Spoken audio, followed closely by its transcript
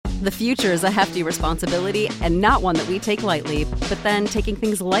The future is a hefty responsibility and not one that we take lightly, but then taking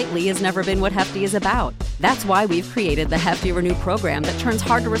things lightly has never been what Hefty is about. That's why we've created the Hefty Renew program that turns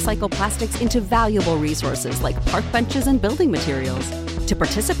hard-to-recycle plastics into valuable resources like park benches and building materials. To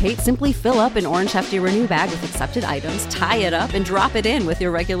participate, simply fill up an orange Hefty Renew bag with accepted items, tie it up, and drop it in with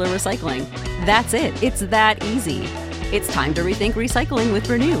your regular recycling. That's it. It's that easy. It's time to rethink recycling with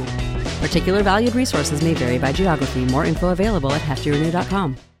Renew. Particular valued resources may vary by geography. More info available at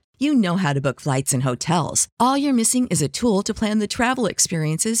heftyrenew.com. You know how to book flights and hotels. All you're missing is a tool to plan the travel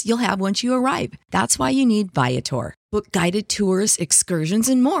experiences you'll have once you arrive. That's why you need Viator. Book guided tours, excursions,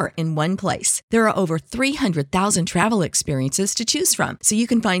 and more in one place. There are over 300,000 travel experiences to choose from, so you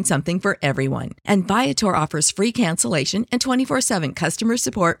can find something for everyone. And Viator offers free cancellation and 24/7 customer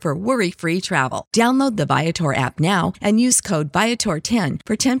support for worry-free travel. Download the Viator app now and use code Viator10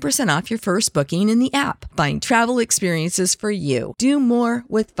 for 10% off your first booking in the app. Find travel experiences for you. Do more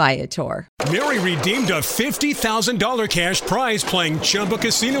with Viator. Mary redeemed a $50,000 cash prize playing Chumba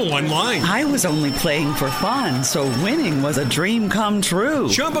Casino online. I was only playing for fun, so winning was a dream come true.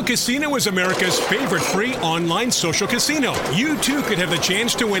 Chumba Casino is America's favorite free online social casino. You too could have the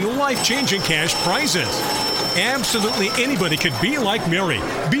chance to win life-changing cash prizes. Absolutely anybody could be like Mary.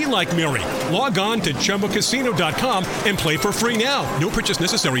 Be like Mary. Log on to ChumbaCasino.com and play for free now. No purchase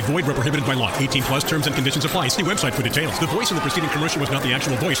necessary. Void where prohibited by law. 18 plus terms and conditions apply. See website for details. The voice in the preceding commercial was not the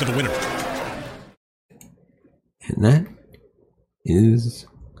actual voice of the winner. And that is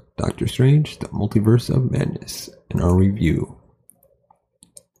Doctor Strange, The Multiverse of Madness, in our review.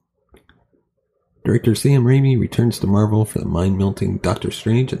 Director Sam Raimi returns to Marvel for the mind-melting Doctor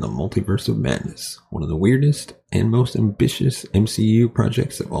Strange and the Multiverse of Madness, one of the weirdest and most ambitious MCU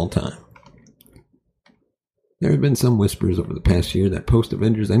projects of all time. There have been some whispers over the past year that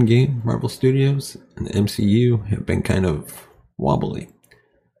post-Avengers Endgame, Marvel Studios and the MCU have been kind of wobbly.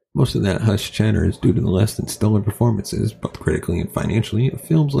 Most of that hushed chatter is due to the less than stellar performances, both critically and financially, of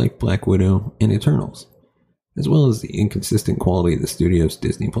films like Black Widow and Eternals, as well as the inconsistent quality of the studio's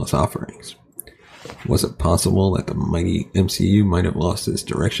Disney Plus offerings. Was it possible that the mighty MCU might have lost its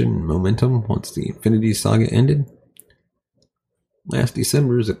direction and momentum once the Infinity Saga ended? Last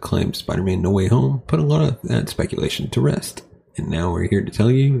December's acclaimed Spider-Man No Way Home put a lot of that speculation to rest, and now we're here to tell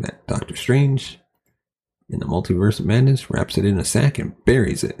you that Doctor Strange in the Multiverse of Madness wraps it in a sack and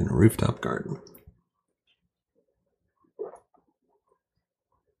buries it in a rooftop garden.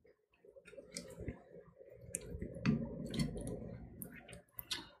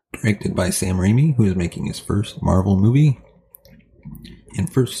 Directed by Sam Raimi, who is making his first Marvel movie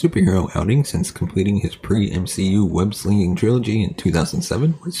and first superhero outing since completing his pre-MCU web-slinging trilogy in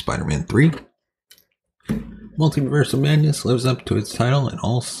 2007 with Spider-Man 3. Multiverse of Madness lives up to its title in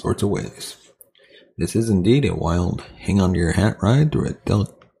all sorts of ways. This is indeed a wild, hang-on-to-your-hat ride through a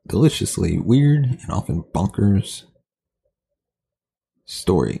deliciously weird and often bonkers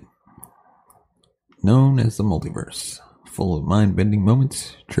story known as the Multiverse, full of mind-bending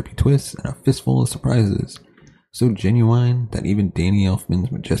moments, trippy twists, and a fistful of surprises, so genuine that even Danny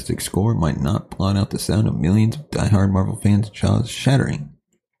Elfman's majestic score might not blot out the sound of millions of die-hard Marvel fans' jaws shattering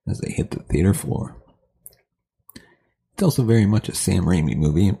as they hit the theater floor. It's also very much a Sam Raimi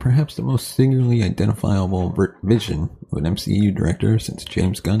movie, and perhaps the most singularly identifiable vision of an MCU director since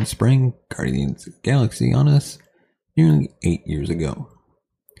James Gunn sprang Guardians of the Galaxy on us nearly 8 years ago.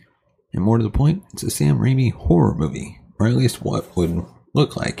 And more to the point, it's a Sam Raimi horror movie, or at least what would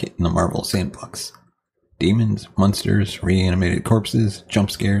look like it in the Marvel sandbox. Demons, monsters, reanimated corpses,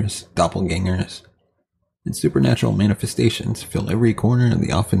 jump scares, doppelgangers, and supernatural manifestations fill every corner of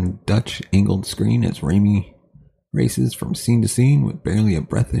the often Dutch-angled screen as Raimi races from scene to scene with barely a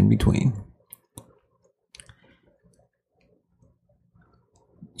breath in between.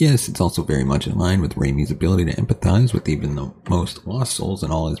 Yes, it's also very much in line with Raimi's ability to empathize with even the most lost souls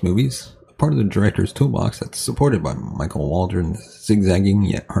in all his movies, a part of the director's toolbox that's supported by Michael Waldron's zigzagging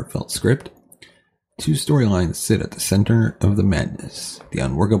yet heartfelt script. Two storylines sit at the center of the madness: the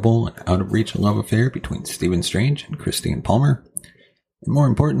unworkable and out-of-reach love affair between Stephen Strange and Christine Palmer, and more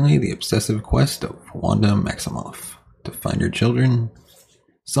importantly, the obsessive quest of Wanda Maximoff to find her children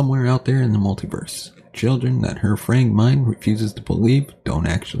somewhere out there in the multiverse. Children that her fraying mind refuses to believe don't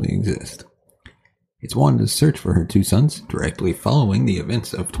actually exist. It's Wanda's search for her two sons, directly following the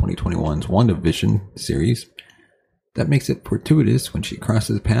events of 2021's WandaVision series, that makes it fortuitous when she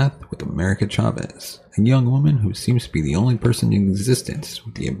crosses paths with America Chavez, a young woman who seems to be the only person in existence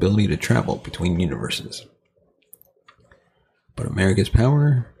with the ability to travel between universes. But America's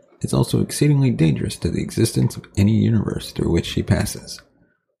power is also exceedingly dangerous to the existence of any universe through which she passes,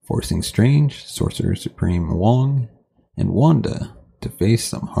 forcing Strange, Sorcerer Supreme Wong, and Wanda to face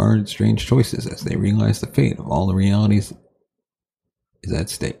some hard, strange choices as they realize the fate of all the realities is at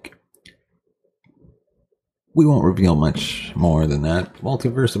stake. We won't reveal much more than that.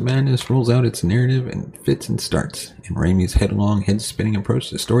 Multiverse of Madness rolls out its narrative in fits and starts, and Raimi's headlong, head-spinning approach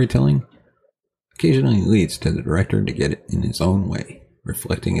to storytelling occasionally leads to the director to get it in his own way.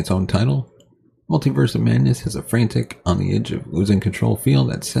 Reflecting its own title, Multiverse of Madness has a frantic, on the edge of losing control feel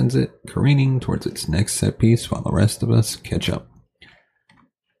that sends it careening towards its next set piece while the rest of us catch up.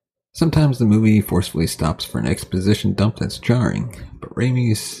 Sometimes the movie forcefully stops for an exposition dump that's jarring, but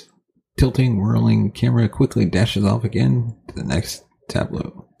Raimi's tilting, whirling camera quickly dashes off again to the next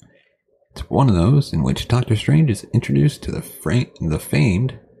tableau. It's one of those in which Doctor Strange is introduced to the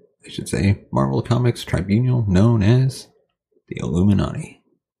famed, Marvel Comics tribunal known as the Illuminati.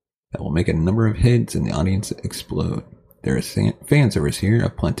 That will make a number of heads in the audience explode. There is fan service here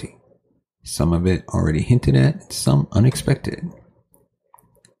aplenty. Some of it already hinted at, and some unexpected,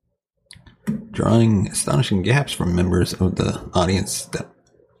 drawing astonishing gaps from members of the audience that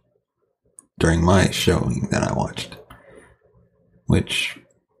during my showing that I watched, which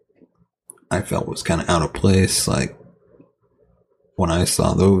I felt was kind of out of place. Like when I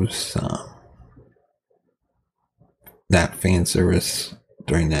saw those that fan service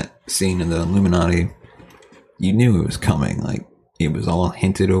during that scene in the Illuminati, you knew it was coming. Like it was all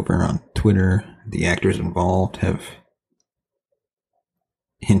hinted over on Twitter. The actors involved have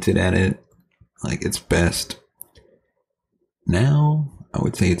hinted at it. Like it's best now, I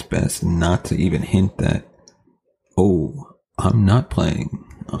would say it's best not to even hint that, oh, I'm not playing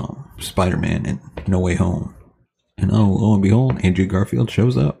Spider-Man in No Way Home. And oh, lo and behold, Andrew Garfield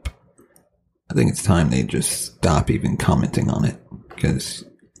shows up. I think it's time they just stop even commenting on it, because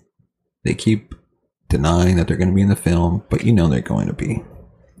they keep denying that they're going to be in the film, but you know they're going to be.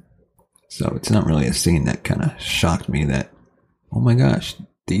 So it's not really a scene that kind of shocked me that, oh my gosh,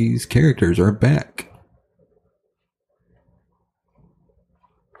 these characters are back.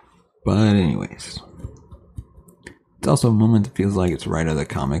 But anyways, it's also a moment that feels like it's right out of the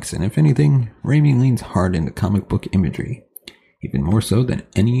comics, and if anything, Raimi leans hard into comic book imagery, even more so than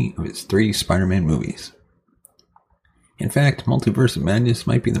any of his 3 Spider-Man movies. In fact, Multiverse of Madness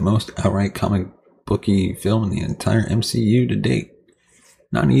might be the most outright comic booky film in the entire MCU to date.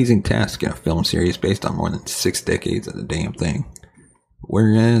 Not an easy task in a film series based on more than 6 decades of the damn thing.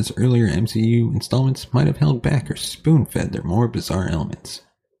 Whereas earlier MCU installments might have held back or spoon-fed their more bizarre elements,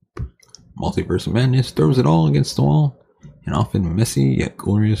 Multiverse of Madness throws it all against the wall in often messy yet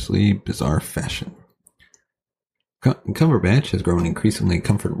gloriously bizarre fashion. Cumberbatch has grown increasingly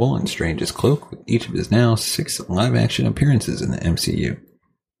comfortable in Strange's cloak with each of his now 6 live-action appearances in the MCU,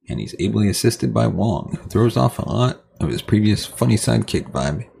 and he's ably assisted by Wong, who throws off a lot of his previous funny sidekick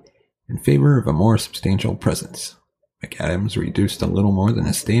vibe in favor of a more substantial presence. McAdams, reduced a little more than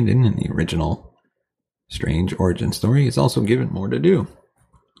a stand-in in the original Strange origin story, is also given more to do.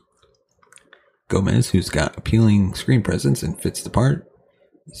 Gomez, who's got appealing screen presence and fits the part,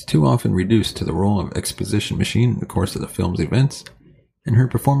 is too often reduced to the role of exposition machine in the course of the film's events, and her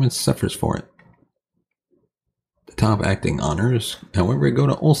performance suffers for it. The top acting honors, however, go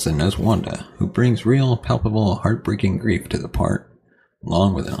to Olsen as Wanda, who brings real, palpable, heartbreaking grief to the part,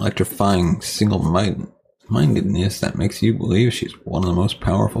 along with an electrifying single-mindedness that makes you believe she's one of the most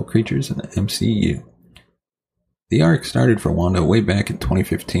powerful creatures in the MCU. The arc started for Wanda way back in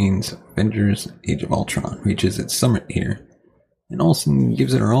 2015's Avengers Age of Ultron, reaches its summit here, and Olsen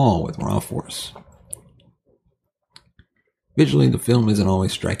gives it her all with raw force. Visually, the film isn't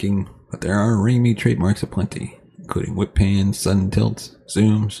always striking, but there are Raimi trademarks aplenty, including whip pans, sudden tilts,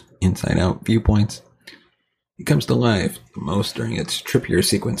 zooms, inside-out viewpoints. It comes to life the most during its trippier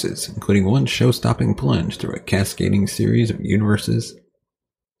sequences, including one show-stopping plunge through a cascading series of universes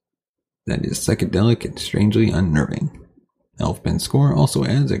that is psychedelic and strangely unnerving. Elfman's score also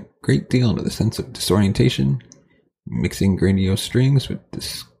adds a great deal to the sense of disorientation, mixing grandiose strings with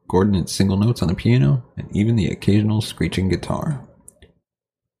discordant single notes on the piano, and even the occasional screeching guitar.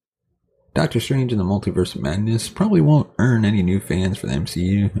 Doctor Strange in the Multiverse of Madness probably won't earn any new fans for the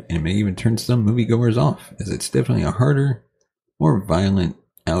MCU, and it may even turn some moviegoers off, as it's definitely a harder, more violent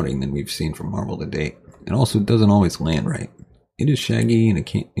outing than we've seen from Marvel to date. It also doesn't always land right. It is shaggy and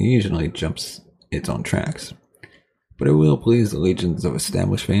occasionally jumps its own tracks, but it will please the legions of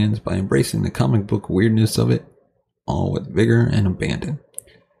established fans by embracing the comic book weirdness of it, all with vigor and abandon.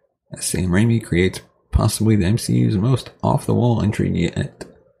 As Sam Raimi creates possibly the MCU's most off-the-wall entry yet.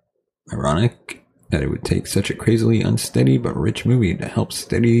 Ironic that it would take such a crazily unsteady but rich movie to help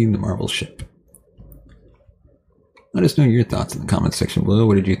steady the Marvel ship. Let us know your thoughts in the comments section below.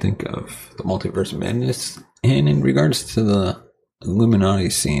 What did you think of the Multiverse of Madness? And in regards to the Illuminati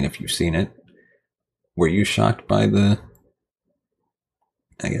scene, if you've seen it. Were you shocked by the,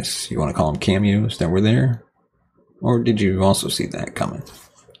 I guess you want to call them cameos that were there? Or did you also see that coming?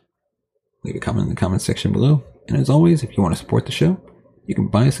 Leave a comment in the comment section below. And as always, if you want to support the show, you can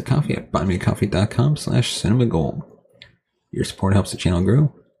buy us a coffee at buymeacoffee.com/cinemagold. Your support helps the channel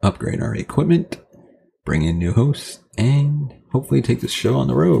grow, upgrade our equipment, bring in new hosts, and hopefully take this show on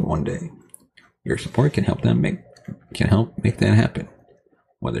the road one day. Your support can help make that happen.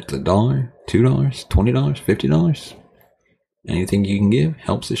 Whether it's $1, $2, $20, $50, anything you can give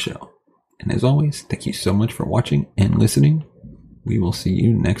helps the show. And as always, thank you so much for watching and listening. We will see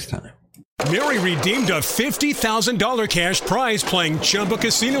you next time. Mary redeemed a $50,000 cash prize playing Chumba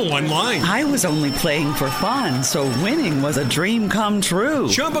Casino online. I was only playing for fun, so winning was a dream come true.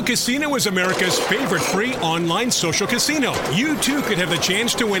 Chumba Casino is America's favorite free online social casino. You too could have the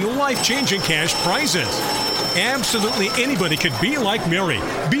chance to win life-changing cash prizes. Absolutely anybody could be like Mary.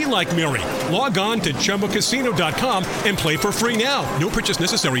 Be like Mary. Log on to ChumbaCasino.com and play for free now. No purchase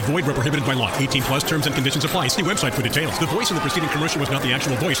necessary. Void where prohibited by law. 18 plus terms and conditions apply. See website for details. The voice in the preceding commercial was not the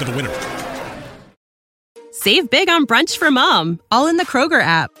actual voice of the winner. Save big on brunch for mom, all in the Kroger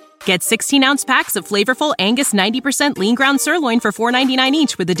app. Get 16-ounce packs of flavorful Angus 90% lean ground sirloin for $4.99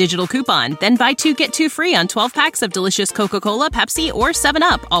 each with a digital coupon. Then buy 2, get 2 free on 12 packs of delicious Coca-Cola, Pepsi, or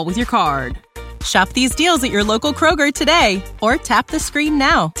 7-Up, all with your card. Shop these deals at your local Kroger today, or tap the screen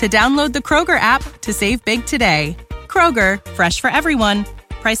now to download the Kroger app to save big today. Kroger, fresh for everyone.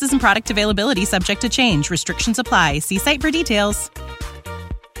 Prices and product availability subject to change. Restrictions apply. See site for details.